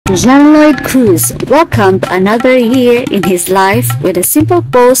Joh Lloyd Cruz welcomed another year in his life with a simple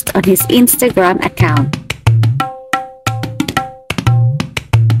post on his Instagram account.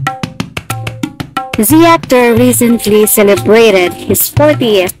 The actor recently celebrated his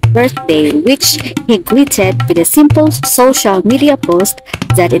 40th birthday, which he greeted with a simple social media post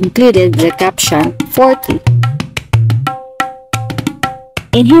that included the caption 40.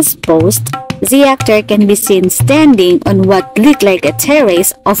 In his post, the actor can be seen standing on what looked like a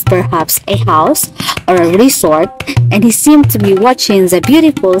terrace of perhaps a house or a resort, and he seemed to be watching the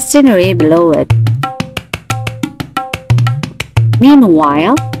beautiful scenery below it.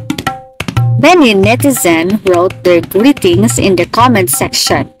 Meanwhile, many netizens wrote their greetings in the comment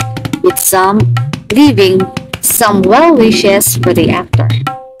section, with some leaving some well wishes for the actor.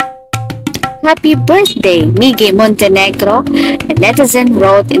 Happy birthday, Miggy Montenegro, a netizen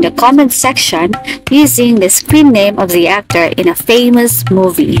wrote in the comment section using the screen name of the actor in a famous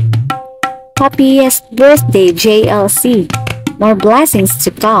movie. Happiest birthday, JLC. More blessings to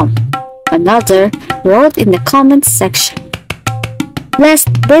come, another wrote in the comment section.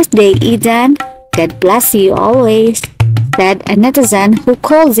 Blessed birthday, Eden. God bless you always, said a netizen who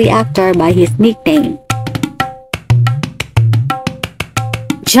called the actor by his nickname.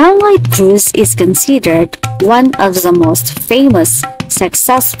 Joh Lloyd Cruz is considered one of the most famous,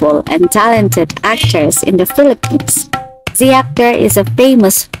 successful, and talented actors in the Philippines. The actor is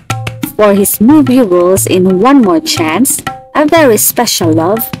famous for his movie roles in One More Chance, A Very Special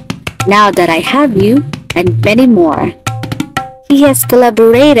Love, Now That I Have You, and many more. He has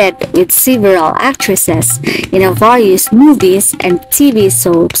collaborated with several actresses in various movies and TV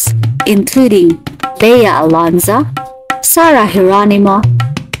soaps, including Bea Alonzo, Sarah Geronimo,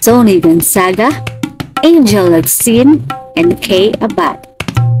 Tony Gonzaga, Angel Lagsin, and Kay Abad.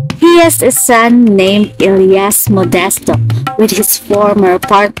 He has a son named Elias Modesto with his former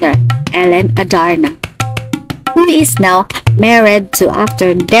partner, Ellen Adarna, who is now married to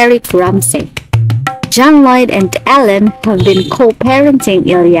actor Derek Ramsey. Joh Lloyd and Ellen have been co-parenting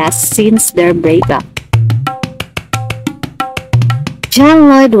Elias since their breakup. Joh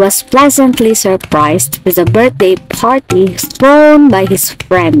Lloyd was pleasantly surprised with a birthday party thrown by his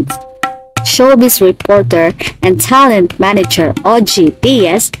friend, showbiz reporter and talent manager OG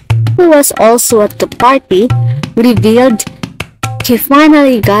Diaz, who was also at the party, revealed he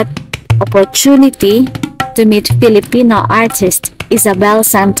finally got opportunity to meet Filipino artist Isabel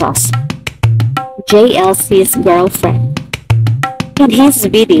Santos, JLC's girlfriend. In his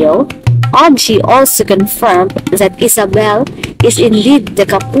video, OG also confirmed that Isabel is indeed the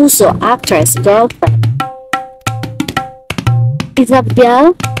Kapuso actress' girlfriend.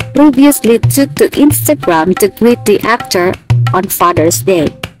 Isabel previously took to Instagram to greet the actor on Father's Day.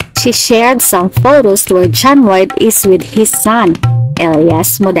 She shared some photos where Joh Lloyd is with his son,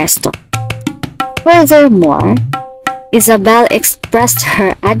 Elias Modesto. Furthermore, Isabel expressed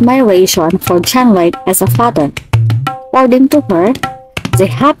her admiration for Joh Lloyd as a father. According to her, the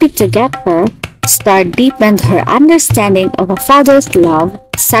happy to get her star deepened her understanding of a father's love,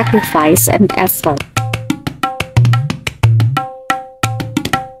 sacrifice, and effort.